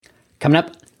Coming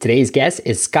up, today's guest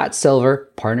is Scott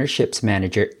Silver, Partnerships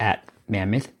Manager at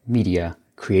Mammoth Media,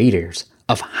 creators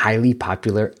of highly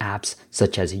popular apps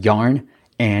such as Yarn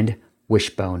and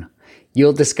Wishbone.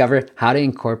 You'll discover how to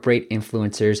incorporate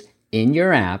influencers in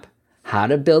your app, how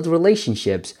to build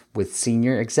relationships with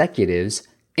senior executives,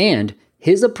 and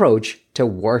his approach to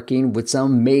working with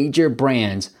some major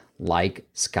brands like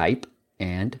Skype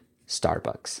and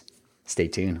Starbucks. Stay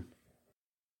tuned.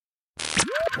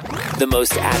 The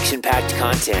most action-packed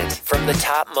content from the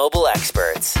top mobile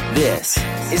experts. This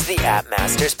is the App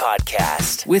Masters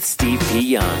Podcast with Steve P.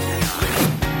 Young.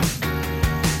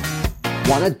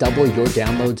 Want to double your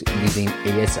downloads using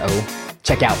ASO?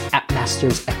 Check out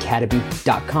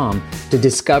appmastersacademy.com to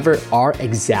discover our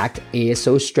exact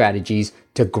ASO strategies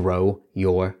to grow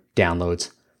your downloads.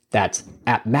 That's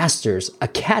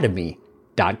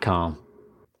appmastersacademy.com.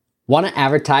 Want to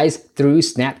advertise through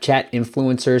Snapchat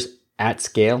influencers at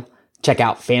scale? Check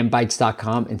out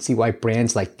fanbytes.com and see why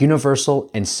brands like Universal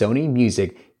and Sony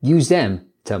Music use them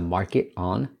to market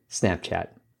on Snapchat.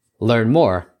 Learn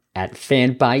more at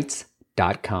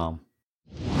fanbytes.com.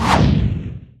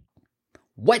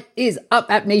 What is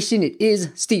up, App Nation? It is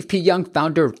Steve P. Young,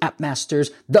 founder of App Masters,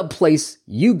 the place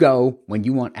you go when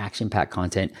you want action-packed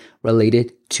content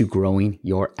related to growing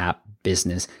your app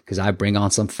business, because I bring on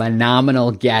some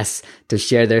phenomenal guests to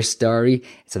share their story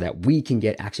so that we can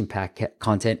get action-packed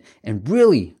content and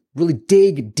really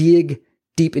dig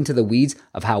deep into the weeds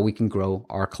of how we can grow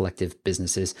our collective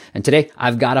businesses. And today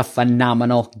I've got a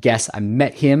phenomenal guest. I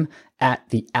met him at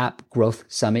the App Growth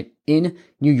Summit in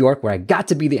New York, where I got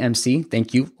to be the MC.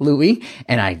 Thank you, Louis.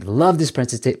 And I love this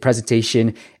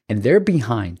presentation. And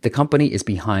the company is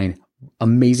behind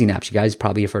amazing apps. You guys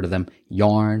probably have heard of them.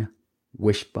 Yarn,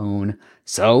 Wishbone.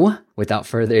 So without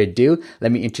further ado,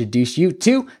 let me introduce you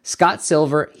to Scott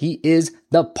Silver. He is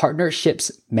the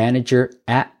Partnerships Manager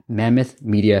at Mammoth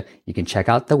Media. You can check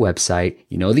out the website.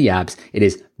 You know the apps. It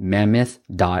is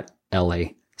mammoth.la.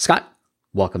 Scott,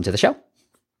 welcome to the show.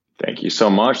 Thank you so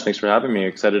much. Thanks for having me.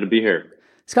 Excited to be here.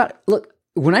 Scott, look,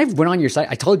 when I went on your site,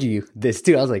 I told you this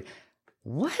too. I was like,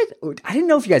 what? I didn't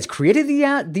know if you guys created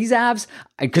these apps,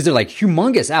 because they're like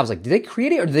humongous apps. Like, did they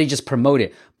create it or did they just promote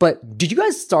it? But did you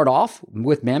guys start off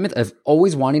with Mammoth of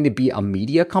always wanting to be a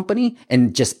media company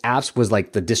and just apps was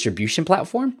like the distribution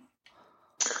platform?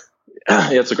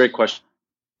 Yeah, it's a great question.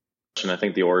 I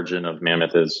think the origin of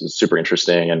Mammoth is super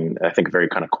interesting and I think very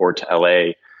kind of core to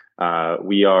LA.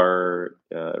 We are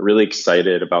really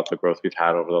excited about the growth we've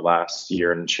had over the last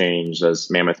year and change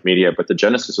as Mammoth Media. But the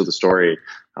genesis of the story,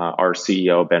 our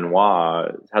CEO,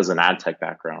 Benoit, has an ad tech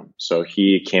background. So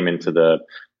he came into the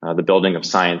building of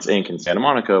Science Inc. in Santa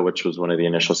Monica, which was one of the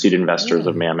initial seed investors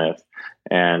of Mammoth.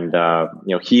 And,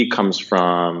 he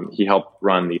helped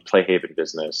run the Playhaven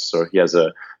business. So he has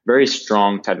a very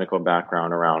strong technical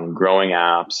background around growing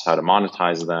apps, how to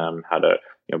monetize them, how to,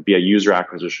 be a user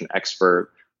acquisition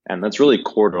expert. And that's really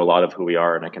core to a lot of who we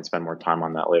are. And I can spend more time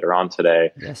on that later on today.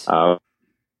 Yes. But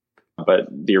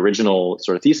the original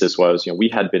sort of thesis was, we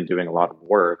had been doing a lot of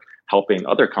work helping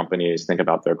other companies think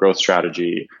about their growth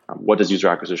strategy. What does user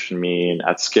acquisition mean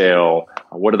at scale?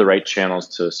 What are the right channels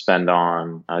to spend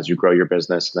on as you grow your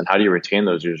business? And then how do you retain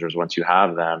those users once you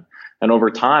have them? And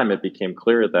over time, it became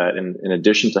clear that in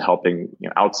addition to helping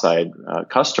outside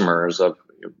customers of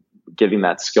giving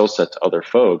that skill set to other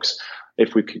folks,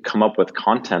 if we could come up with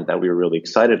content that we were really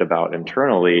excited about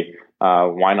internally,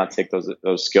 why not take those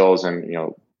skills and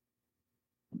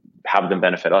have them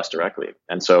benefit us directly?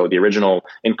 And so the original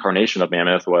incarnation of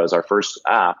Mammoth was our first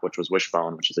app, which was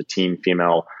Wishbone, which is a teen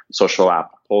female social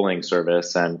app polling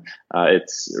service. And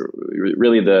it's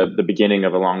really the beginning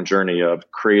of a long journey of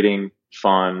creating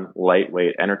fun,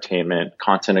 lightweight entertainment,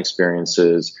 content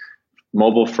experiences,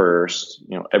 mobile first.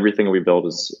 Everything we build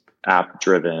is app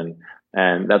driven.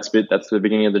 And that's the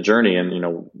beginning of the journey. And,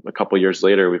 a couple of years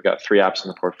later, we've got 3 apps in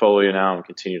the portfolio now and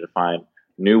continue to find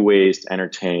new ways to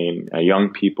entertain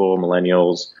young people,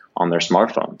 millennials on their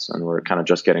smartphones. And we're kind of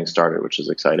just getting started, which is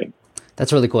exciting.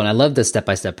 That's really cool. And I love the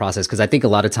step-by-step process because I think a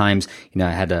lot of times, I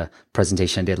had a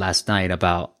presentation I did last night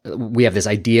about we have this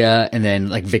idea and then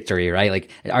like victory, right? Like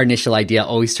our initial idea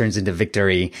always turns into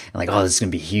victory and like, oh, this is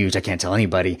going to be huge. I can't tell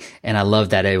anybody. And I love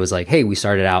that it was like, hey, we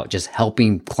started out just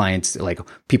helping clients, like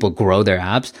people grow their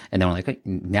apps. And then we're like, hey,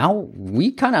 now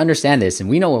we kind of understand this and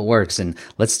we know what works. And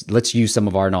let's use some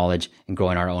of our knowledge in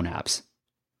growing our own apps.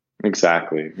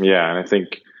 Exactly. Yeah. And I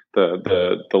think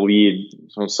the lead,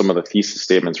 some of the thesis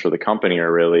statements for the company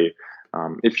are really,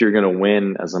 if you're going to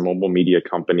win as a mobile media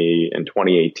company in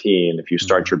 2018, if you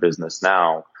start your business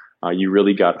now, you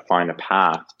really got to find a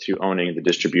path to owning the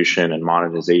distribution and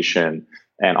monetization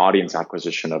and audience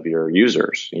acquisition of your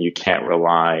users. And you can't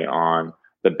rely on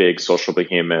the big social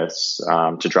behemoths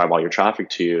to drive all your traffic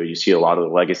to you. You see a lot of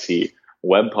the legacy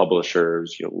web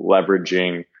publishers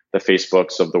leveraging the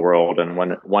Facebooks of the world, and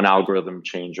when one algorithm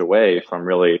change away from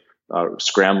really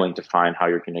scrambling to find how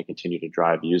you're going to continue to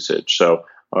drive usage. So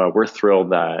we're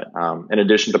thrilled that in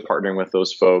addition to partnering with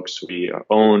those folks, we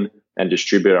own and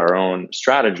distribute our own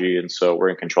strategy. And so we're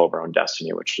in control of our own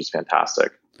destiny, which is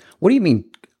fantastic. What do you mean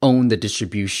own the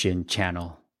distribution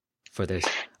channel for this?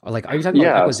 Or like, are you talking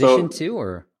about acquisition too,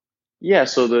 or? Yeah,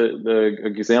 so the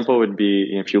example would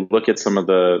be if you look at some of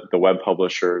the web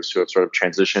publishers who have sort of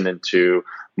transitioned into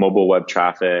mobile web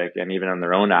traffic and even on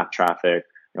their own app traffic,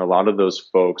 a lot of those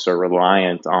folks are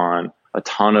reliant on a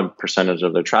ton of percentage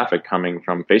of their traffic coming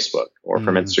from Facebook or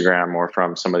from Instagram or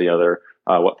from some of the other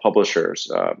web publishers.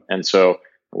 And so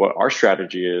what our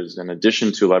strategy is, in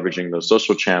addition to leveraging those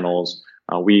social channels,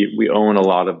 we own a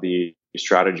lot of the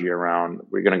strategy around,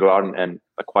 we're going to go out and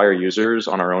acquire users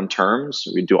on our own terms.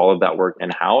 We do all of that work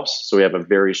in-house. So we have a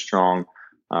very strong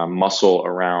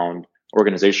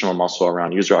organizational muscle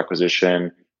around user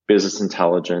acquisition, business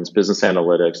intelligence, business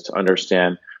analytics to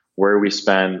understand where we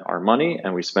spend our money,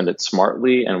 and we spend it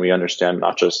smartly. And we understand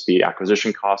not just the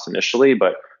acquisition costs initially,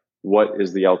 but what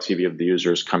is the LTV of the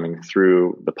users coming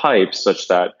through the pipes, such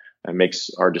that it makes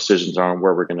our decisions on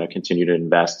where we're going to continue to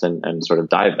invest and sort of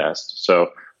divest. So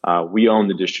we own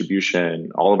the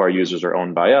distribution. All of our users are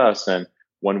owned by us. And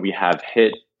when we have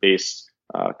hit-based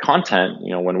content,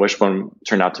 when Wishbone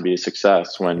turned out to be a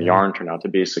success, when Yarn turned out to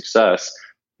be a success,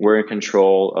 we're in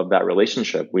control of that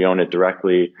relationship. We own it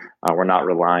directly. We're not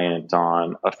reliant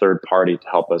on a third party to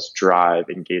help us drive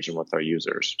engagement with our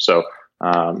users. So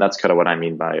that's kind of what I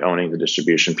mean by owning the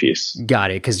distribution piece. Got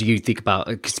it. Because you think about,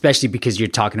 especially because you're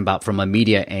talking about from a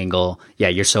media angle. Yeah,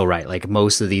 you're so right. Like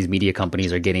most of these media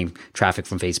companies are getting traffic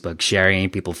from Facebook, sharing,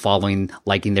 people following,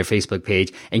 liking their Facebook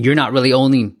page, and you're not really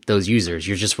owning those users.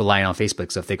 You're just relying on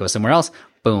Facebook. So if they go somewhere else,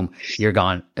 boom, you're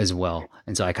gone as well.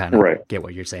 And so I kind of get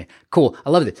what you're saying. Cool. I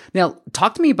love it. Now,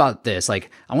 talk to me about this. Like,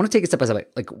 I want to take it step by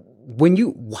step. Like, when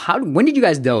did you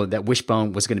guys know that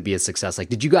Wishbone was going to be a success? Like,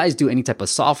 did you guys do any type of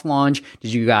soft launch?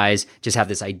 Did you guys just have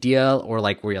this idea, or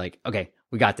like, were you like, okay,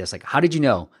 we got this? Like, how did you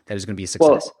know that it was going to be a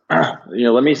success?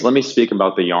 Well, let me speak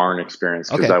about the Yarn experience,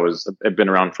 because I've been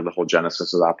around for the whole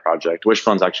genesis of that project.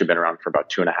 Wishbone's actually been around for about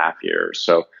 2.5 years.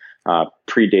 So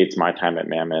predates my time at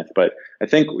Mammoth. But I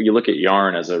think you look at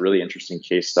Yarn as a really interesting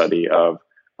case study of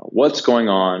what's going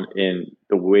on in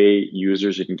the way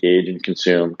users engage and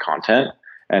consume content,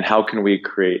 and how can we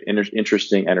create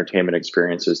interesting entertainment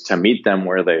experiences to meet them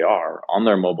where they are on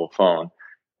their mobile phone,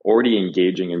 already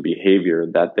engaging in behavior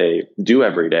that they do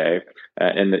every day.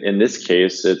 And in this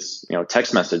case, it's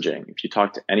text messaging. If you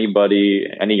talk to anybody,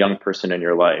 any young person in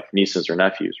your life, nieces or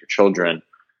nephews or children,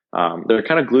 they're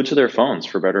kind of glued to their phones,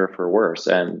 for better or for worse.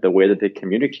 And the way that they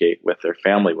communicate with their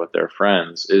family, with their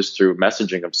friends, is through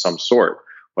messaging of some sort,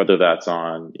 whether that's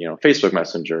on Facebook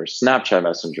Messenger, Snapchat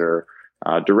Messenger,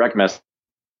 direct message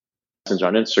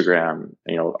on Instagram,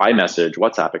 iMessage,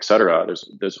 WhatsApp, etc.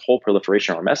 There's a whole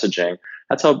proliferation of messaging.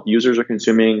 That's how users are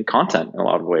consuming content in a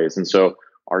lot of ways. And so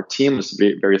our team was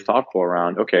very thoughtful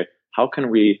around, okay, how can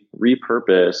we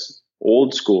repurpose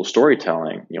old school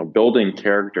storytelling, building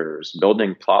characters,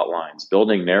 building plot lines,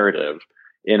 building narrative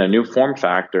in a new form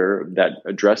factor that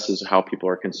addresses how people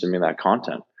are consuming that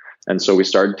content. And so we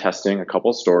started testing a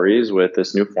couple stories with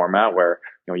this new format where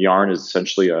Yarn is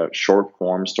essentially a short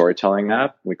form storytelling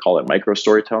app. We call it micro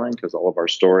storytelling because all of our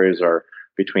stories are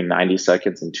between 90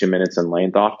 seconds and 2 minutes in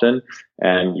length often.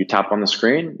 And you tap on the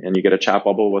screen and you get a chat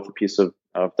bubble with a piece of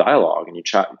dialogue, and you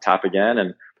tap again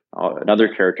and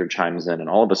another character chimes in, and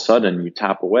all of a sudden you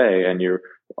tap away and you're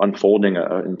unfolding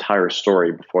an entire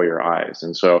story before your eyes.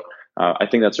 And so I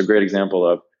think that's a great example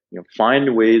of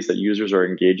find ways that users are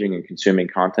engaging and consuming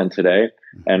content today,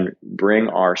 and bring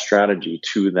our strategy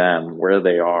to them where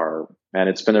they are. And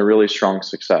it's been a really strong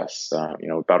success.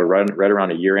 About right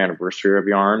around a year anniversary of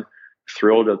Yarn,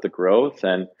 thrilled at the growth.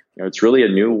 And it's really a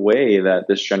new way that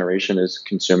this generation is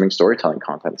consuming storytelling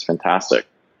content. It's fantastic.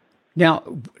 Now,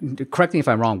 correct me if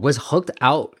I'm wrong, was Hooked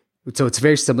Out, so it's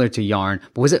very similar to Yarn,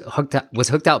 but was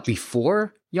Hooked Out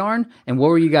before Yarn? And what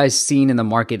were you guys seeing in the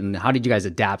market, and how did you guys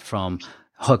adapt from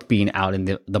Hook being out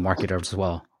in the market as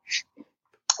well?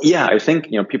 Yeah, I think,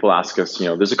 people ask us,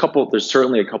 there's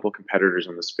certainly a couple competitors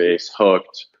in the space,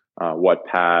 Hooked,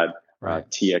 Wattpad,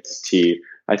 TXT.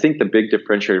 I think the big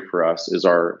differentiator for us is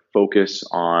our focus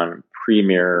on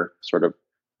premier sort of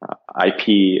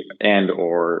IP and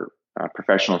or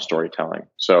professional storytelling.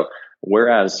 So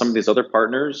whereas some of these other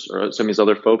partners or some of these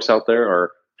other folks out there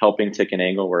are helping take an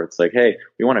angle where it's like, hey,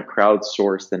 we want to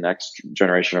crowdsource the next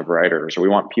generation of writers, or we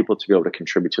want people to be able to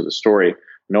contribute to the story.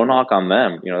 No knock on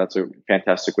them. That's a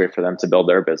fantastic way for them to build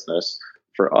their business.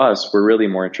 For us, we're really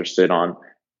more interested on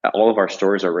all of our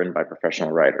stories are written by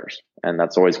professional writers, and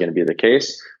that's always going to be the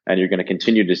case. And you're going to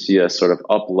continue to see us sort of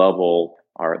up level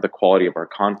the quality of our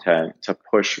content to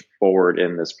push forward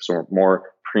in this sort of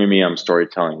more premium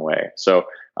storytelling way. So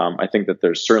I think that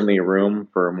there's certainly room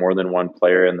for more than one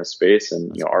player in the space,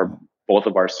 and both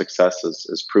of our success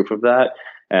is proof of that.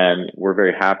 And we're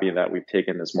very happy that we've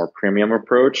taken this more premium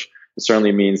approach. It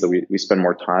certainly means that we spend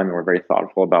more time and we're very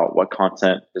thoughtful about what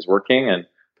content is working and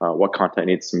what content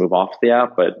needs to move off the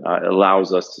app, but it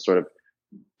allows us to sort of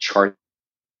chart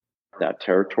that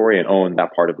territory and own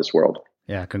that part of this world.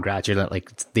 Yeah, congratulations.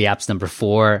 Like the app's number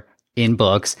 4 in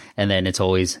books, and then it's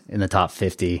always in the top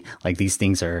 50. Like these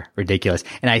things are ridiculous.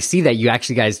 And I see that you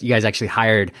guys actually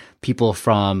hired people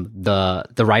from the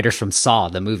writers from Saw,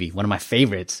 the movie, one of my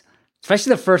favorites,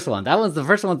 especially the first one. The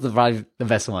first one's probably the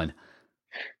best one.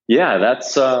 Yeah,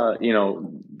 that's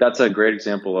that's a great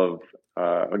example of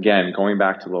again going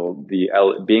back to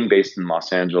the being based in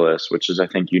Los Angeles, which is I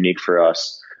think unique for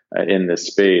us in this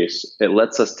space. It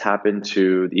lets us tap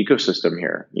into the ecosystem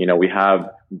here. We have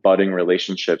budding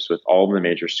relationships with all of the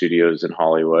major studios in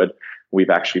Hollywood. We've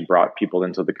actually brought people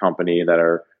into the company that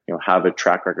are have a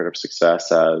track record of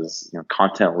success as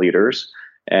content leaders.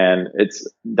 And it's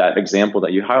that example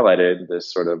that you highlighted,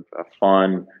 this sort of a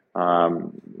fun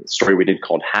story we did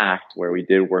called Hacked, where we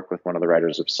did work with one of the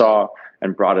writers of Saw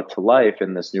and brought it to life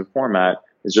in this new format,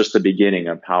 is just the beginning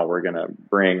of how we're going to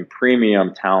bring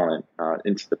premium talent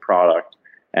into the product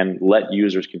and let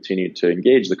users continue to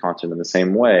engage the content in the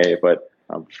same way, but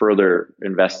further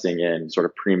investing in sort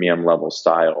of premium level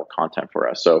style content for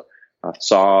us. So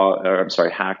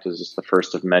Hacked is just the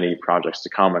first of many projects to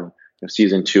come, and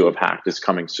season 2 of Hacked is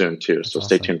coming soon too. That's so awesome.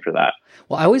 Stay tuned for that.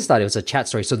 Well, I always thought it was a chat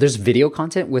story. So there's video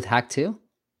content with Hacked too?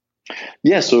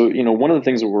 Yeah. So, one of the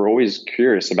things that we're always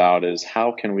curious about is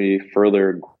how can we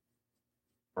further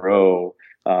grow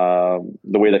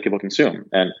the way that people consume.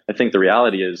 And I think the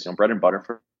reality is, bread and butter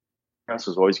for us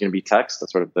is always going to be text.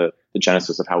 That's sort of the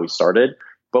genesis of how we started.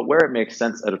 But where it makes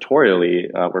sense editorially,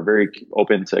 we're very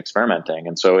open to experimenting.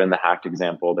 And so in the Hacked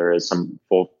example, there is some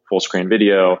full screen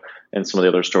video, and some of the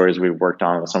other stories we've worked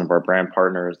on with some of our brand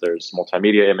partners, there's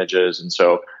multimedia images. And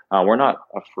so we're not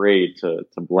afraid to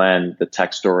blend the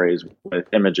text stories with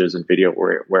images and video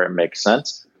where it makes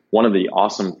sense. One of the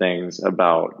awesome things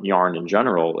about Yarn in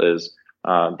general is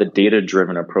the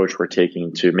data-driven approach we're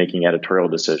taking to making editorial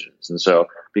decisions. And so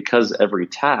because every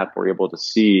tap, we're able to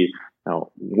see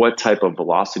what type of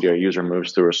velocity a user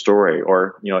moves through a story,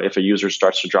 or if a user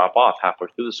starts to drop off halfway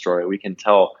through the story, we can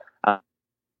tell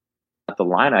at the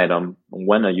line item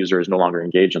when a user is no longer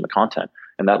engaged in the content.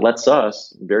 And that lets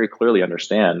us very clearly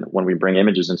understand when we bring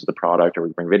images into the product or we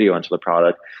bring video into the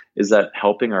product, is that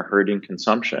helping or hurting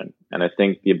consumption? And I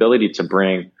think the ability to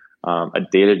bring a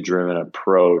data-driven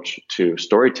approach to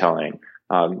storytelling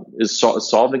is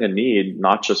solving a need,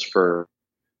 not just for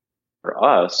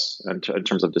us in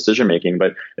terms of decision making,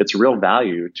 but it's real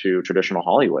value to traditional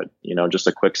Hollywood. Just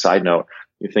a quick side note,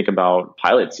 you think about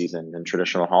pilot season in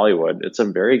traditional Hollywood, it's a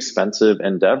very expensive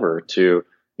endeavor to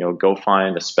go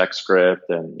find a spec script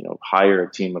and hire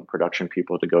a team of production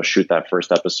people to go shoot that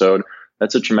first episode.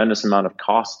 That's a tremendous amount of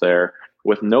cost there,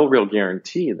 with no real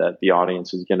guarantee that the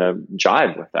audience is going to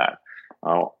jive with that.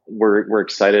 We're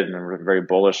excited and we're very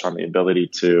bullish on the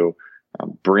ability to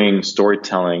bring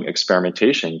storytelling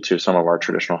experimentation to some of our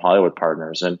traditional Hollywood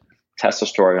partners and test a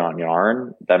story on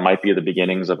Yarn that might be the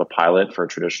beginnings of a pilot for a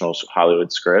traditional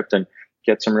Hollywood script and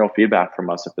get some real feedback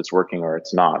from us if it's working or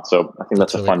it's not. So I think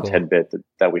that's a really fun tidbit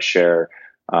that we share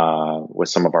with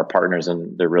some of our partners,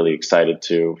 and they're really excited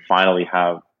to finally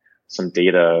have some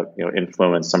data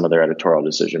influence some of their editorial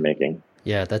decision making.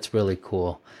 Yeah, that's really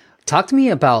cool. Talk to me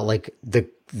about like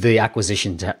the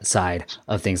acquisition side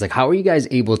of things. Like, how are you guys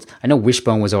able to, I know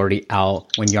Wishbone was already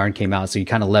out when Yarn came out, so you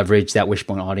kind of leveraged that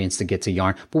Wishbone audience to get to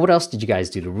Yarn. But what else did you guys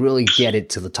do to really get it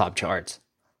to the top charts?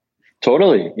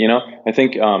 Totally. I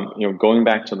think, going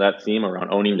back to that theme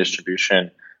around owning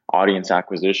distribution, audience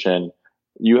acquisition,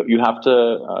 you have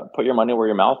to put your money where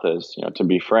your mouth is. To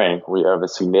be frank, we have a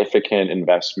significant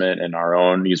investment in our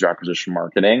own user acquisition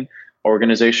marketing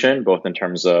organization, both in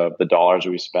terms of the dollars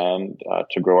we spend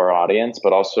to grow our audience,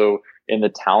 but also in the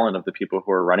talent of the people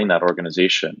who are running that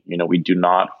organization. We do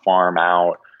not farm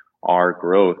out our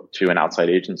growth to an outside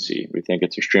agency. We think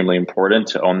it's extremely important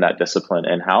to own that discipline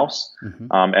in-house,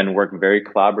 and work very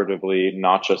collaboratively,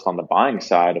 not just on the buying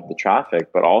side of the traffic,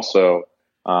 but also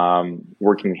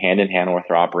working hand in hand with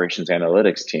our operations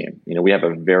analytics team. We have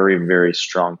a very, very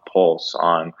strong pulse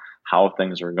on how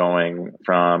things are going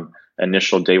from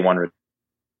initial day one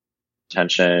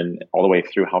retention all the way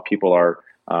through how people are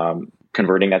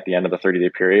converting at the end of the 30-day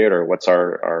period, or what's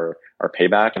our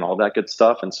payback and all that good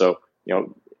stuff. And so,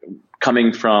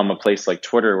 coming from a place like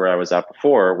Twitter, where I was at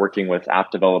before, working with app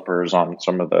developers on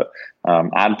some of the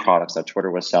ad products that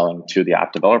Twitter was selling to the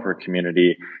app developer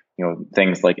community,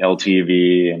 things like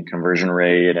LTV and conversion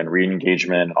rate and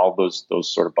re-engagement, all those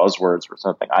sort of buzzwords were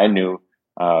something I knew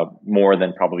more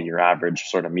than probably your average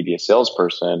sort of media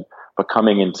salesperson. But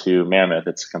coming into Mammoth,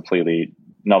 it's completely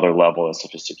another level of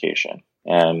sophistication,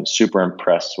 and super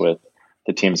impressed with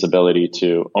the team's ability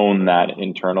to own that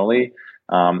internally.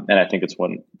 And I think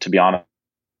to be honest,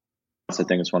 I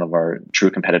think it's one of our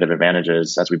true competitive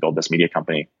advantages as we build this media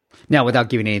company. Now, without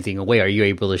giving anything away, are you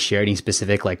able to share any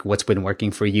specific, like what's been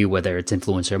working for you, whether it's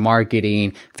influencer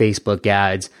marketing, Facebook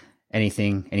ads,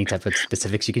 anything, any type of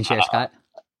specifics you can share, Scott?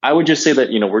 I would just say that,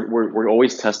 we're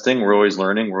always testing, we're always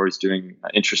learning, we're always doing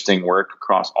interesting work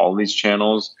across all of these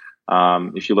channels.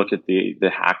 If you look at the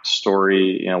Hacked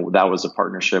story, that was a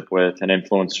partnership with an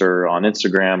influencer on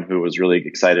Instagram who was really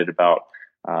excited about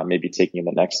maybe taking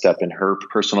the next step in her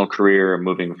personal career and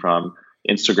moving from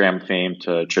Instagram fame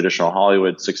to traditional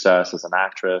Hollywood success as an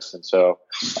actress. And so,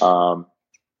 that's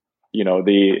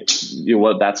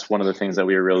one of the things that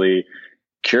we were really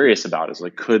curious about, is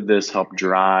like, could this help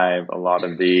drive a lot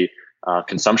of the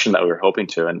consumption that we were hoping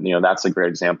to? And, that's a great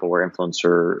example where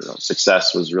influencer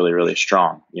success was really, really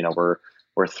strong.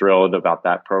 We're thrilled about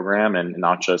that program, and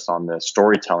not just on the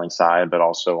storytelling side, but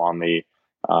also on the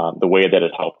way that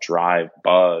it helped drive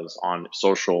buzz on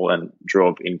social and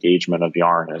drove engagement of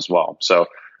Yarn as well. So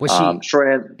was she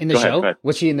in the show? Ahead.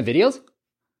 Was she in the videos?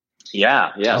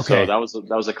 Yeah. Okay. So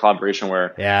that was a collaboration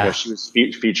where she was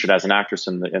featured as an actress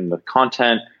in the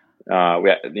content.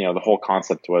 The whole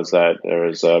concept was that there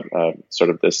was a sort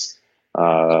of this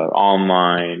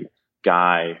online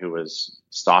guy who was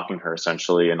stalking her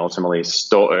essentially, and ultimately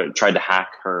tried to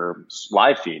hack her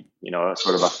live feed.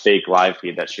 Sort of a fake live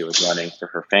feed that she was running for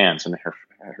her fans and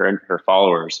her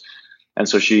followers. And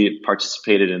so she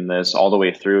participated in this all the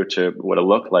way through to what it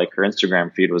looked like her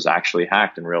Instagram feed was actually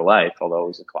hacked in real life, although it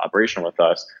was a collaboration with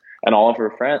us. And all of her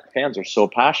fans are so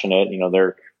passionate.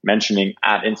 They're mentioning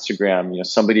at Instagram,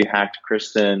 somebody hacked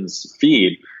Kristen's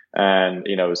feed. And,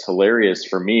 it was hilarious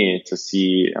for me to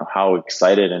see how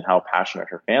excited and how passionate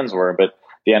her fans were. But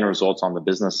the end results on the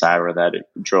business side were that it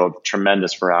drove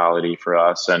tremendous virality for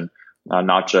us. And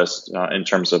not just in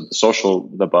terms of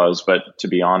the buzz, but to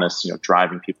be honest,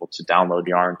 driving people to download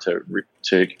Yarn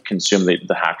to consume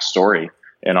the hack story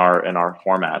in our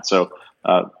format. So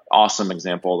awesome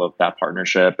example of that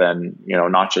partnership, and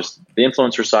not just the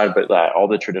influencer side, but all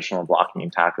the traditional blocking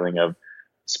and tackling of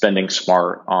spending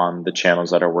smart on the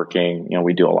channels that are working.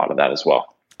 We do a lot of that as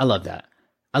well. I love that.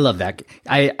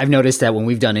 I've noticed that when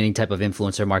we've done any type of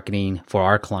influencer marketing for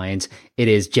our clients, it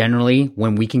is generally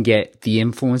when we can get the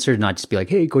influencer not just be like,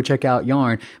 hey, go check out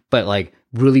Yarn, but like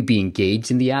really be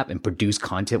engaged in the app and produce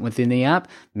content within the app.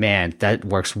 Man, that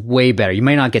works way better. You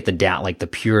might not get the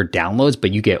pure downloads,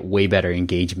 but you get way better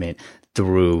engagement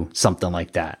through something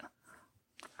like that.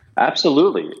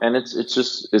 Absolutely. And it's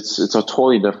a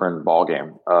totally different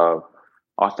ballgame of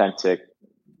authentic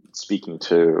speaking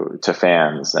to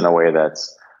fans in a way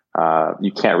that's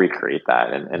you can't recreate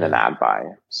that in an ad buy.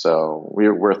 So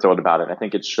we're thrilled about it. I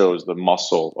think it shows the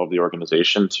muscle of the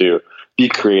organization to be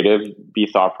creative, be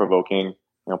thought provoking,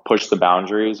 push the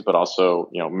boundaries, but also,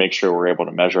 make sure we're able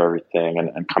to measure everything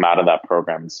and come out of that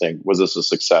program and say, was this a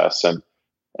success?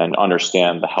 And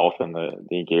understand the health and the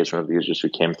engagement of the users who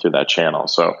came through that channel.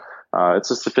 So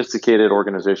it's a sophisticated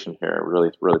organization here. We're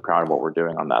really, really proud of what we're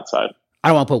doing on that side. I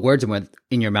don't want to put words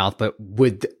in your mouth, but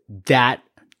would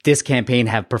this campaign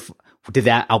did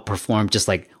that outperform just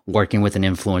like working with an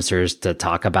influencers to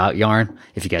talk about Yarn?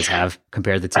 If you guys have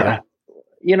compared the two?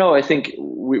 I think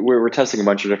we're testing a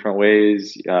bunch of different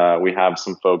ways. We have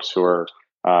some folks who are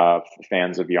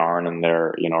fans of Yarn, and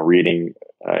they're, reading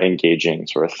engaging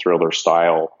sort of thriller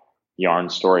style Yarn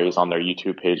stories on their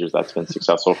YouTube pages. That's been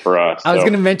successful for us. I was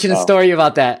going to mention a story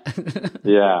about that.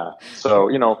 Yeah. So,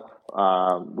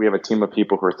 we have a team of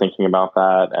people who are thinking about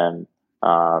that, and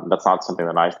that's not something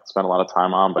that I spend a lot of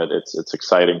time on, but it's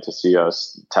exciting to see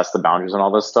us test the boundaries and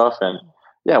all this stuff. And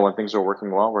yeah, when things are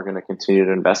working well, we're going to continue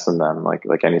to invest in them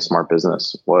like any smart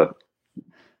business would.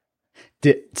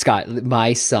 Scott,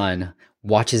 my son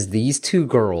watches these two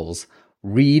girls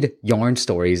read yarn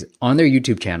stories on their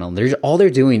YouTube channel. And all they're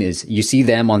doing is you see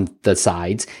them on the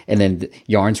sides and then the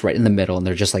yarn's right in the middle and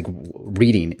they're just like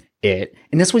reading it.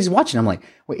 And that's what he's watching. I'm like,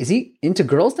 wait, is he into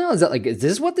girls now? Is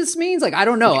this what this means? Like, I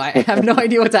don't know. I have no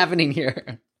idea what's happening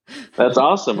here. That's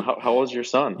awesome. How old is your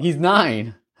son? He's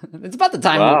 9. It's about the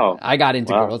time I got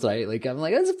into girls, right? Like, I'm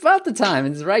like, it's about the time.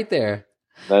 It's right there.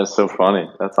 That is so funny.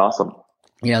 That's awesome.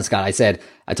 You know, Scott,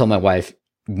 I told my wife,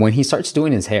 when he starts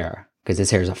doing his hair, because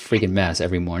his hair is a freaking mess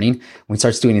every morning, when he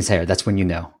starts doing his hair, that's when you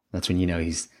know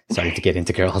he's starting to get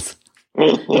into girls.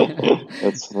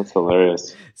 That's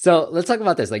hilarious. So let's talk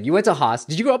about this. Like, you went to Haas.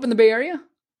 Did you grow up in the Bay Area?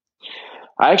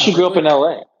 I actually grew up in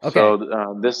LA. Okay.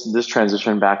 So this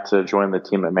transition back to join the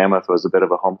team at Mammoth was a bit of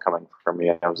a homecoming for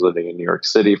me. I was living in New York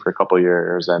City for a couple of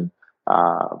years, and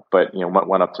but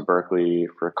went up to Berkeley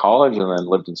for college, and then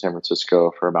lived in San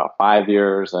Francisco for about 5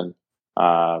 years, and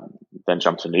then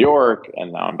jumped to New York,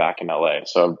 and now I'm back in LA.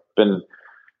 So I've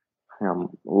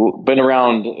been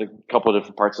around a couple of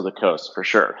different parts of the coast for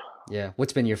sure. Yeah.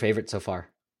 What's been your favorite so far?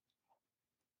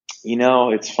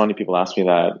 It's funny people ask me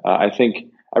that. I think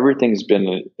everything's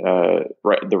been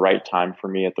the right time for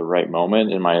me at the right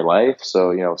moment in my life.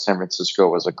 So, San Francisco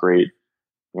was a great,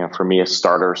 for me, a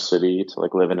starter city to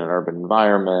like live in an urban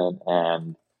environment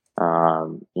and,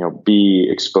 be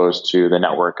exposed to the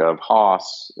network of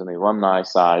Haas and the alumni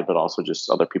side, but also just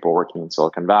other people working in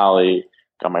Silicon Valley.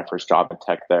 Got my first job in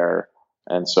tech there.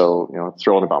 And so,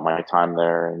 thrilled about my time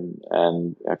there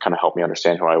and it kind of helped me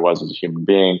understand who I was as a human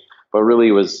being. But really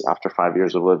it was after 5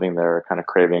 years of living there, kind of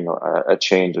craving a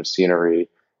change of scenery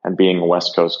and being a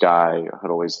West Coast guy. I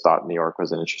had always thought New York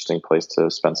was an interesting place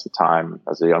to spend some time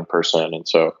as a young person. And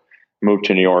so moved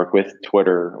to New York with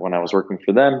Twitter when I was working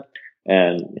for them.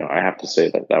 And, I have to say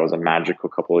that was a magical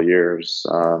couple of years.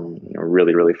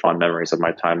 Really, really fond memories of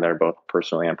my time there, both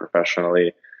personally and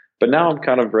professionally. But now I'm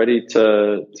kind of ready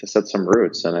to set some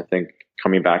roots. And I think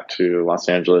coming back to Los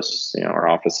Angeles, our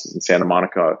office is in Santa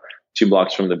Monica, 2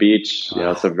 blocks from the beach.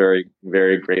 Wow. It's a very,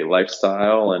 very great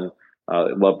lifestyle, and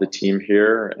I love the team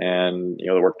here and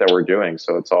the work that we're doing.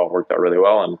 So it's all worked out really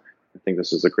well, and I think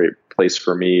this is a great place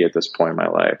for me at this point in my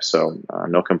life. So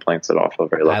no complaints at all. Feel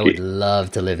very lucky. I would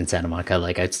love to live in Santa Monica.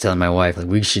 Like, I was telling my wife, like,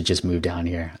 we should just move down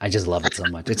here. I just love it so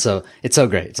much. It's so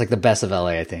great. It's like the best of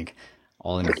LA, I think,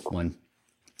 all in one.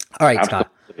 All right, Scott.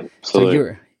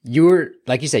 Absolutely. So you were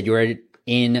like you said, you were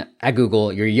at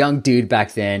Google. You're a young dude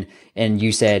back then, and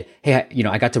you said, "Hey,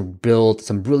 I got to build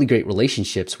some really great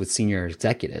relationships with senior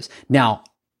executives." Now,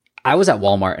 I was at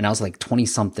Walmart and I was like 20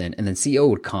 something, and then CEO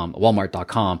would come,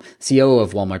 Walmart.com, CEO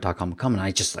of Walmart.com would come, and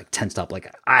I just like tensed up.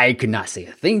 Like, I could not say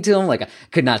a thing to him. Like, I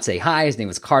could not say hi. His name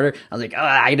was Carter. I was like,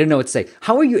 I didn't know what to say.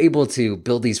 How are you able to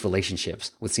build these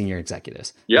relationships with senior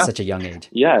executives at such a young age?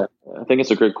 Yeah, I think it's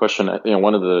a great question.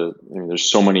 One of there's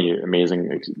so many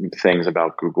amazing things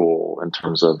about Google in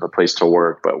terms of a place to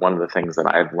work, but one of the things that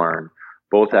I've learned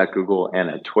both at Google and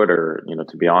at Twitter,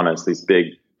 to be honest, these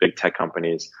big tech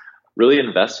companies really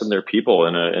invest in their people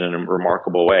in a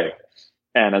remarkable way.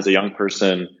 And as a young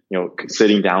person,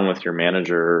 sitting down with your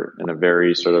manager in a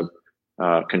very sort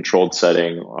of controlled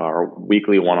setting, or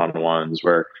weekly one-on-ones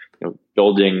where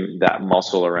building that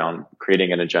muscle around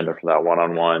creating an agenda for that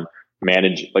one-on-one,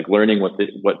 learning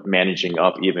what managing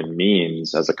up even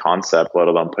means as a concept, let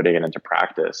alone putting it into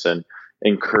practice, and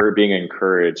being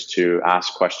encouraged to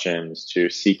ask questions, to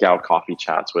seek out coffee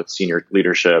chats with senior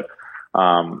leadership.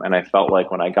 And I felt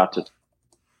like when I got to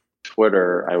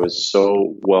Twitter, I was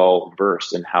so well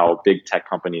versed in how big tech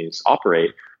companies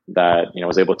operate that, I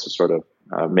was able to sort of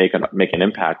make an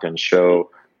impact and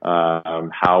show how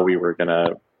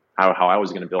I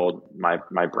was going to build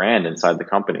my brand inside the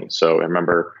company. So I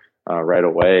remember right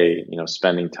away,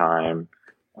 spending time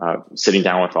sitting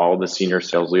down with all the senior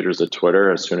sales leaders at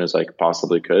Twitter as soon as I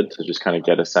possibly could to just kind of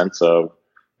get a sense of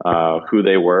who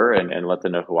they were and let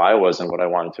them know who I was and what I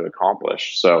wanted to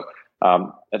accomplish. So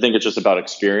I think it's just about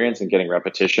experience and getting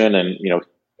repetition and,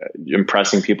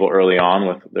 impressing people early on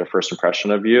with their first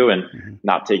impression of you and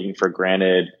not taking for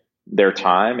granted their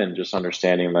time and just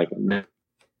understanding like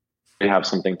they have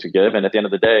something to give. And at the end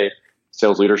of the day,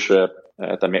 sales leadership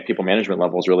at the people management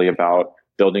level is really about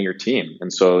building your team.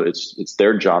 And so it's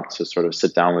their job to sort of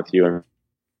sit down with you and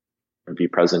be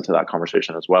present to that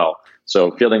conversation as well.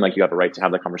 So feeling like you have a right to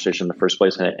have that conversation in the first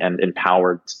place and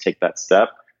empowered to take that step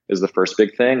is the first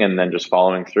big thing. And then just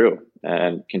following through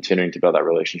and continuing to build that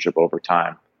relationship over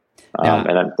time.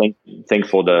 And I'm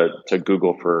thankful to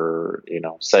Google for,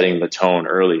 setting the tone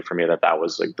early for me that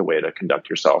was like the way to conduct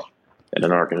yourself in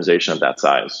an organization of that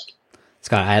size.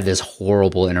 Scott, I had this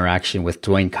horrible interaction with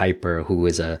Dwayne Kuiper, who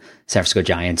is a San Francisco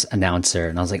Giants announcer.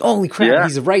 And I was like, holy crap,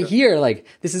 he's right here. Like,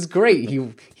 this is great.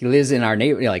 He lives in our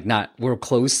neighborhood, like we're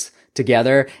close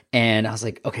together. And I was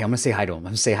like, okay, I'm going to say hi to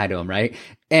him. Right.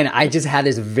 And I just had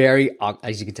this very,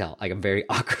 as you can tell, like I'm very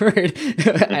awkward.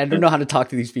 I don't know how to talk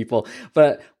to these people,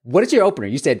 but what is your opener?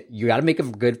 You said you got to make a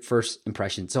good first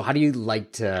impression. So how do you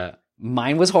like to,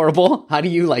 mine was horrible. How do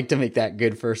you like to make that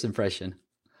good first impression?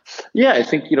 Yeah, I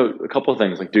think, a couple of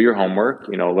things, like do your homework,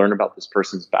 learn about this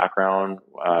person's background,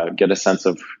 get a sense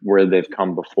of where they've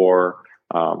come before.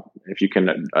 If you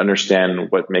can understand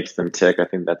what makes them tick, I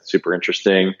think that's super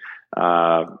interesting.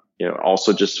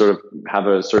 Also just sort of have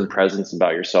a certain presence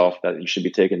about yourself that you should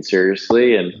be taken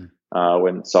seriously. And I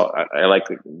like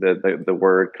the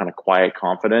word kind of quiet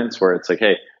confidence, where it's like,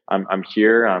 hey, I'm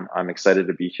here, I'm excited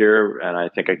to be here, and I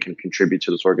think I can contribute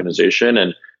to this organization,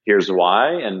 and here's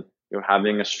why. And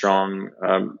having a strong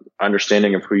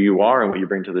understanding of who you are and what you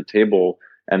bring to the table,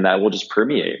 and that will just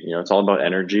permeate. It's all about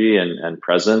energy and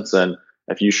presence. And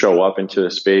if you show up into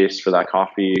a space for that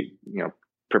coffee,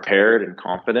 prepared and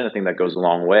confident, I think that goes a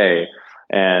long way.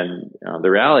 And the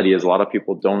reality is, a lot of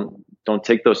people don't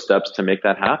take those steps to make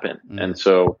that happen. And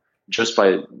so, just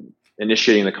by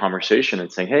initiating the conversation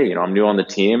and saying, hey, I'm new on the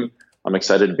team, I'm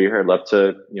excited to be here. I'd love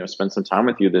to spend some time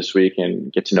with you this week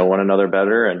and get to know one another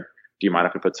better. And do you mind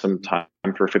if we put some time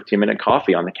for a 15-minute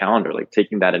coffee on the calendar? Like,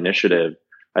 taking that initiative,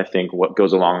 I think, what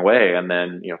goes a long way. And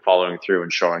then, following through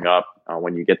and showing up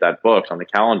when you get that booked on the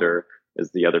calendar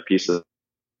is the other piece of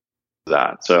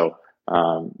that. So,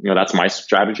 that's my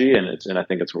strategy, and I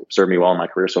think it's served me well in my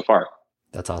career so far.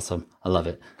 That's awesome. I love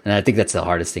it. And I think that's the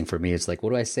hardest thing for me. It's like,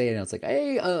 what do I say? And I was like,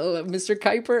 hey, Mr.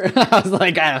 Kuiper. I was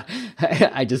like,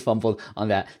 I just fumbled on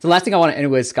that. So the last thing I want to end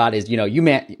with, Scott, is, you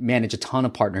manage a ton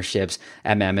of partnerships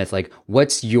at Mammoth. Like,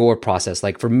 what's your process?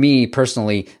 Like, for me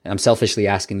personally, and I'm selfishly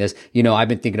asking this, I've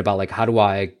been thinking about, like, how do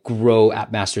I grow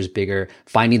AppMasters bigger,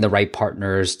 finding the right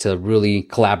partners to really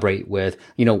collaborate with,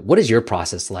 what is your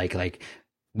process like? Like,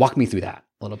 walk me through that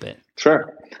a little bit.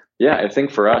 Sure. Yeah, I think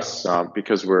for us,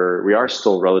 because we are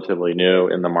still relatively new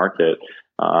in the market,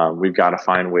 we've got to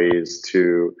find ways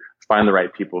to find the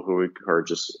right people who are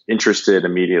just interested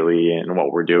immediately in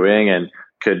what we're doing and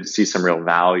could see some real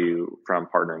value from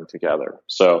partnering together.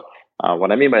 So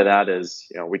what I mean by that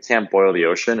is, we can't boil the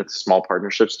ocean. It's a small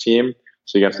partnerships team,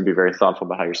 so you have to be very thoughtful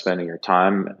about how you're spending your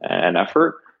time and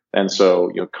effort. And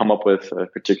so come up with a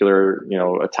particular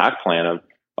attack plan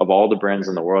of all the brands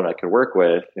in the world I could work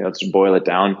with. Let's boil it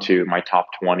down to my top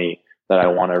 20 that I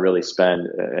want to really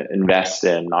invest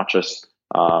in, not just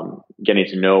getting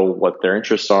to know what their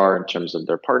interests are in terms of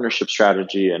their partnership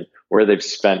strategy and where they've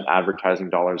spent advertising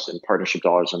dollars and partnership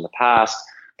dollars in the past,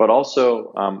 but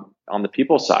also on the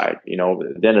people side. At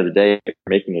the end of the day,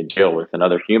 making a deal with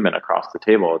another human across the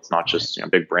table. It's not just a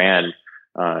big brand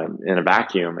in a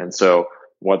vacuum. And so,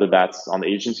 whether that's on the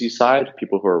agency side,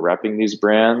 people who are repping these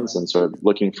brands and sort of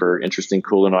looking for interesting,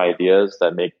 cool new ideas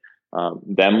that make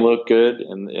them look good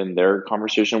in their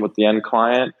conversation with the end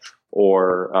client,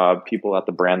 or people at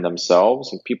the brand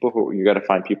themselves, and you got to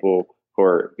find people who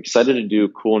are excited to do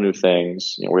cool new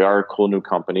things. We are a cool new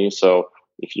company. So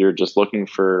if you're just looking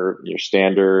for your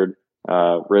standard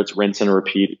rinse and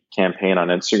repeat campaign on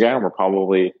Instagram, we're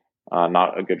probably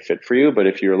not a good fit for you. But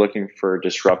if you're looking for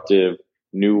disruptive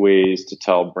new ways to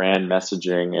tell brand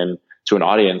messaging and to an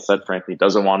audience that frankly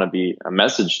doesn't want to be a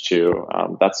message to,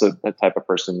 that's the type of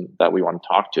person that we want to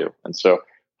talk to. And so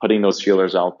putting those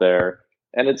feelers out there,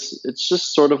 and it's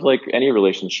just sort of like any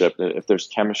relationship. If there's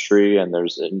chemistry and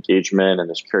there's engagement and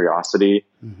there's curiosity,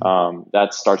 that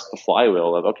starts the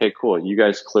flywheel of, okay, cool, you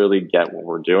guys clearly get what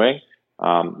we're doing.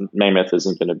 Mammoth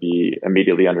isn't going to be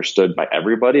immediately understood by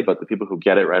everybody, but the people who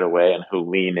get it right away and who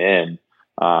lean in,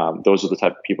 those are the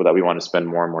type of people that we want to spend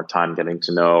more and more time getting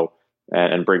to know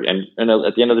and bring. And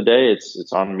at the end of the day,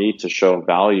 it's on me to show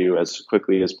value as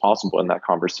quickly as possible in that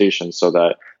conversation so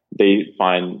that they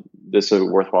find this a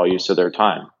worthwhile use of their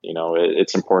time.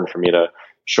 It's important for me to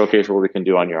showcase what we can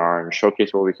do on Yarn,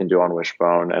 showcase what we can do on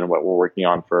Wishbone, and what we're working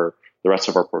on for the rest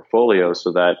of our portfolio,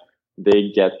 so that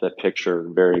they get the picture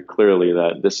very clearly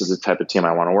that this is the type of team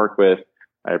I want to work with.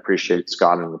 I appreciate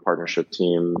Scott and the partnership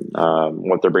team,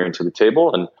 what they're bringing to the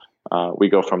table, and we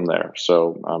go from there.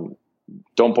 So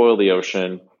don't boil the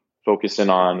ocean. Focus in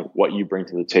on what you bring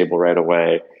to the table right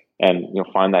away, and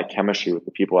find that chemistry with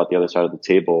the people at the other side of the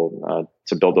table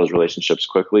to build those relationships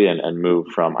quickly and move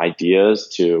from ideas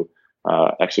to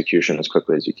execution as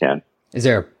quickly as you can. Is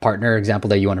there a partner example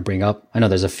that you want to bring up? I know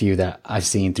there's a few that I've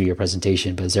seen through your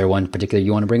presentation, but is there one particular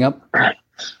you want to bring up?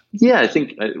 Yeah, I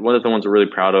think one of the ones we're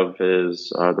really proud of is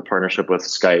the partnership with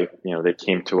Skype. They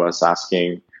came to us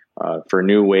asking for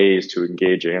new ways to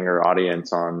engage a younger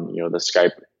audience on, the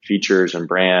Skype features and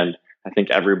brand. I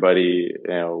think everybody,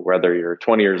 whether you're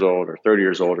 20 years old or 30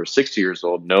 years old or 60 years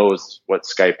old, knows what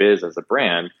Skype is as a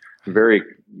brand. Very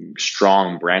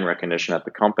strong brand recognition at the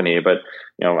company. But,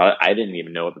 I didn't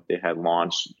even know that they had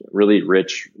launched really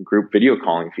rich group video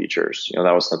calling features. That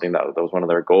was something that was one of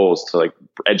their goals, to like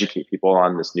educate people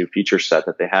on this new feature set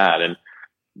that they had and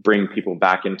bring people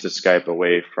back into Skype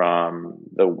away from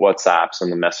the WhatsApps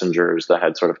and the messengers that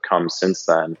had sort of come since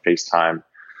then, FaceTime.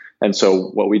 And so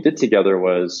what we did together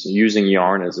was, using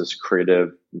Yarn as this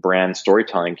creative brand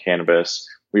storytelling canvas,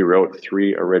 we wrote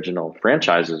 3 original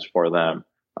franchises for them.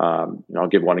 I'll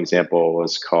give one example. It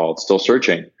was called Still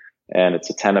Searching. And it's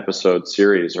a 10-episode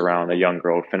series around a young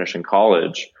girl finishing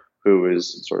college who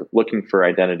is sort of looking for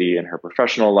identity in her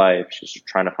professional life. She's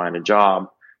trying to find a job,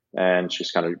 and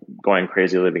she's kind of going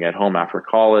crazy living at home after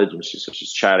college. And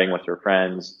she's chatting with her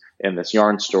friends in this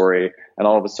Yarn story. And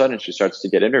all of a sudden she starts to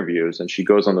get interviews, and she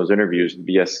goes on those interviews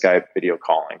via Skype video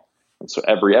calling. And so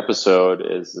every episode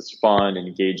is this fun,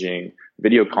 engaging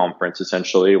video conference,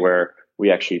 essentially, where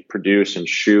we actually produce and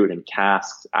shoot and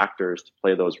cast actors to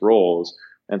play those roles.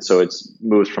 And so it's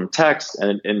moves from text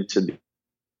and into the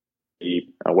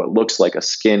what looks like a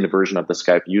skinned version of the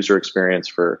Skype user experience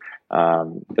for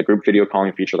the group video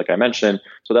calling feature, like I mentioned.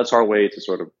 So that's our way to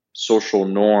sort of social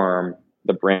norm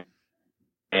the brand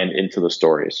and into the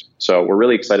stories. So we're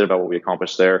really excited about what we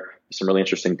accomplished there. Some really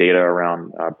interesting data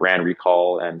around brand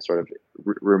recall and sort of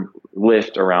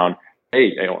lift around,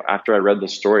 hey, after I read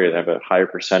this story, I have a higher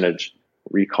percentage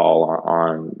recall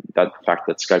on that fact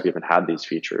that Skype even had these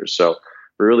features. So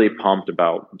we're really pumped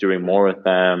about doing more with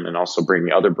them, and also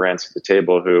bringing other brands to the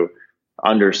table who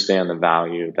understand the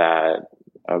value that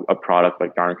a product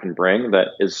like Yarn can bring, that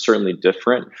is certainly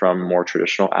different from more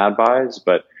traditional ad buys.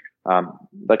 But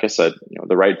like I said,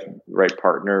 the right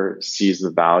partner sees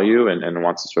the value and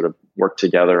wants to sort of work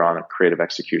together on a creative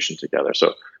execution together. So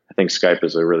I think Skype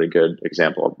is a really good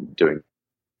example of doing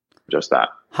just that.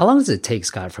 How long does it take,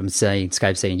 Scott, from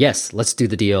Skype saying, yes, let's do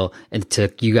the deal, and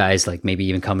to you guys like maybe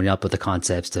even coming up with the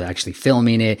concepts, to actually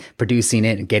filming it, producing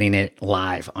it, and getting it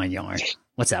live on Yarn?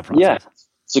 What's that process? Yeah,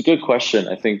 it's a good question.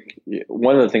 I think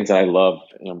one of the things that I love,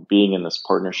 being in this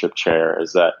partnership chair,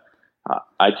 is that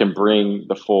I can bring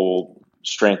the full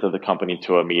strength of the company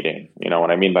to a meeting.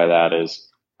 What I mean by that is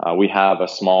we're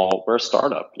a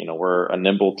startup. We're a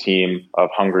nimble team of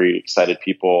hungry, excited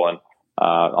people. And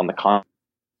on the content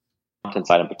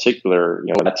side in particular,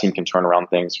 that team can turn around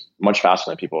things much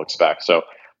faster than people expect. So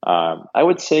I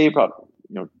would say about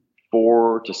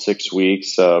 4 to 6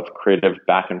 weeks of creative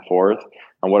back and forth.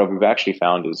 And what we've actually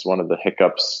found is one of the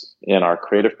hiccups in our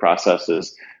creative process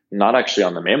is not actually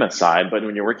on the Mammoth side, but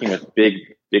when you're working with big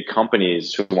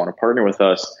companies who want to partner with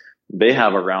us, they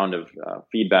have a round of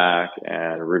feedback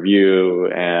and review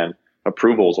and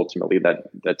approvals ultimately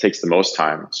that takes the most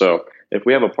time. So if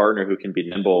we have a partner who can be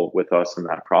nimble with us in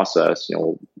that process,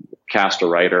 we'll cast a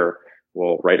writer,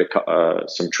 we'll write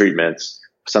some treatments,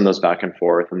 send those back and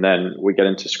forth, and then we get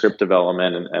into script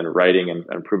development and writing and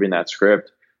improving that script.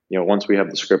 Once we have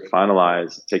the script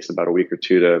finalized, it takes about a week or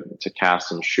two to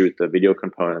cast and shoot the video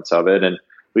components of it. And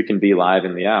we can be live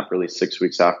in the app really 6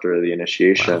 weeks after the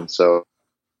initiation. Wow. So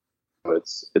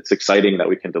it's exciting that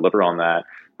we can deliver on that.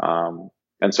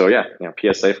 And so,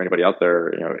 PSA for anybody out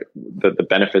there, the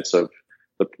benefits of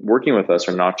working with us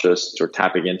are not just sort of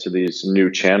tapping into these new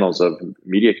channels of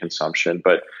media consumption,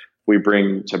 but we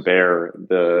bring to bear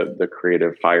the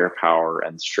creative firepower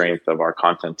and strength of our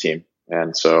content team.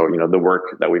 And so, the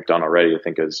work that we've done already, I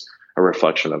think, is a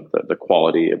reflection of the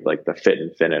quality of like the fit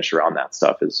and finish around that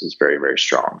stuff is very, very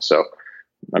strong. So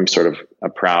I'm sort of a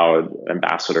proud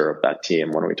ambassador of that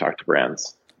team when we talk to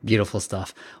brands. Beautiful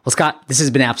stuff. Well, Scott, this has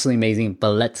been absolutely amazing, but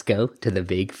let's go to the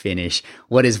big finish.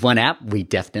 What is one app we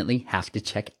definitely have to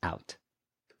check out?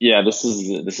 Yeah, this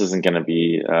isn't going to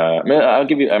be, I'm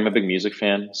a big music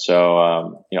fan. So,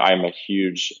 I'm a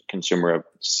huge consumer of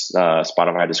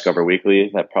Spotify Discover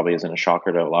Weekly. That probably isn't a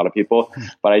shocker to a lot of people,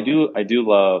 but I do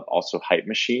love also Hype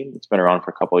Machine. It's been around for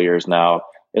a couple of years now.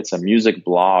 It's a music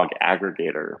blog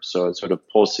aggregator. So it sort of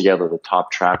pulls together the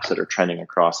top tracks that are trending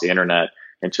across the internet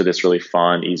into this really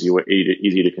fun, easy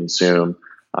to consume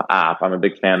app. I'm a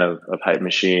big fan of Hype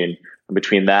Machine.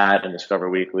 Between that and Discover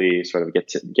Weekly, sort of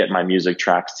get my music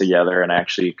tracks together and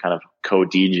actually kind of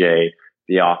co-DJ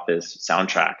the Office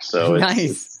soundtrack. So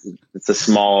nice. It's a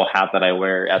small hat that I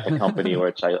wear at the company,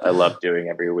 which I love doing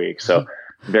every week. So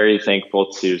very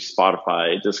thankful to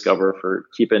Spotify Discover for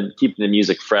keeping the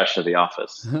music fresh at the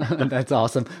office. That's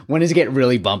awesome. When does it get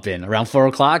really bumping? Around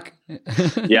 4:00?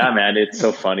 Yeah, man, it's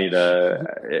so funny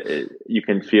you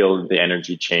can feel the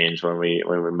energy change when we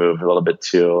move a little bit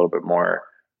to a little bit more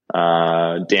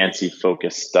dancey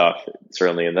focused stuff.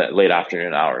 Certainly in the late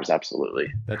afternoon hours. Absolutely.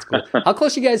 That's cool. How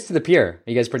close are you guys to the pier? Are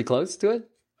you guys pretty close to it?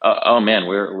 Oh man,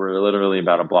 we're literally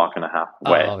about a block and a half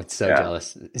away. Oh, it's so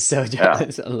jealous. It's so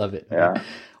jealous. Yeah. I love it. Yeah.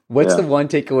 What's the one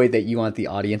takeaway that you want the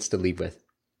audience to leave with?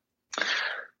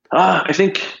 I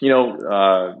think,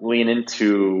 lean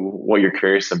into what you're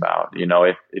curious about.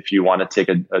 If you want to take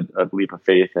a leap of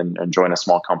faith and join a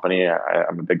small company,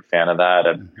 I'm a big fan of that.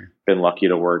 I've been lucky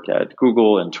to work at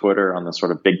Google and Twitter on the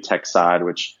sort of big tech side,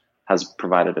 which has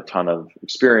provided a ton of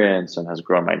experience and has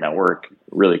grown my network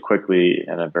really quickly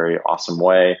in a very awesome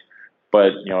way.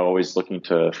 But, always looking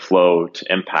to flow to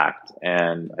impact.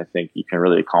 And I think you can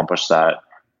really accomplish that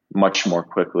much more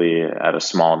quickly at a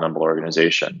small, nimble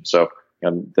organization. So,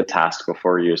 the task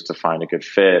before you is to find a good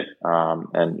fit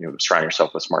and surround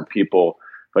yourself with smart people.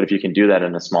 But if you can do that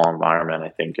in a small environment, I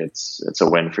think it's a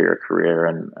win for your career.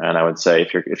 And I would say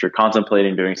if you're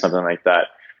contemplating doing something like that,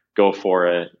 go for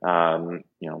it.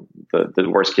 The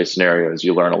worst case scenario is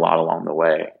you learn a lot along the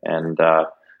way, and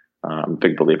I'm a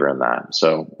big believer in that.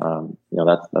 So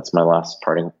that's my last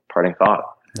parting thought.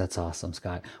 That's awesome,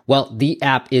 Scott. Well, the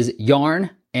app is Yarn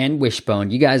and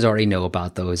Wishbone. You guys already know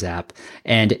about those apps.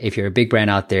 And if you're a big brand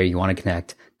out there, you want to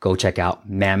connect, go check out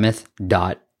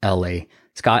mammoth.la.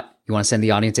 Scott, you want to send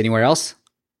the audience anywhere else?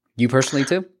 You personally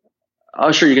too?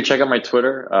 Oh, sure. You can check out my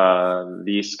Twitter,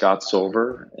 the Scott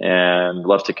Silver, and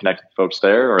love to connect with folks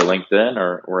there or LinkedIn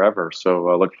or wherever. So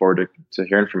I look forward to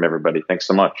hearing from everybody. Thanks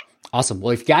so much. Awesome.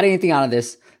 Well, if you got anything out of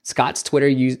this, Scott's Twitter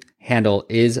handle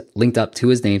is linked up to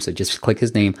his name. So just click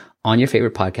his name on your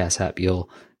favorite podcast app. You'll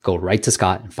go right to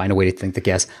Scott and find a way to thank the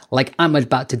guest like I'm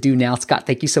about to do now. Scott,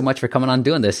 thank you so much for coming on and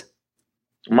doing this.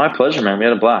 My pleasure, man. We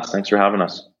had a blast. Thanks for having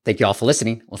us. Thank you all for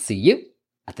listening. We'll see you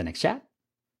at the next chat.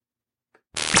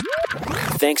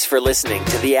 Thanks for listening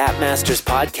to the App Masters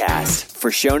podcast. For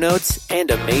show notes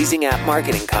and amazing app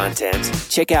marketing content,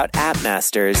 check out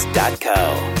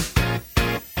appmasters.co.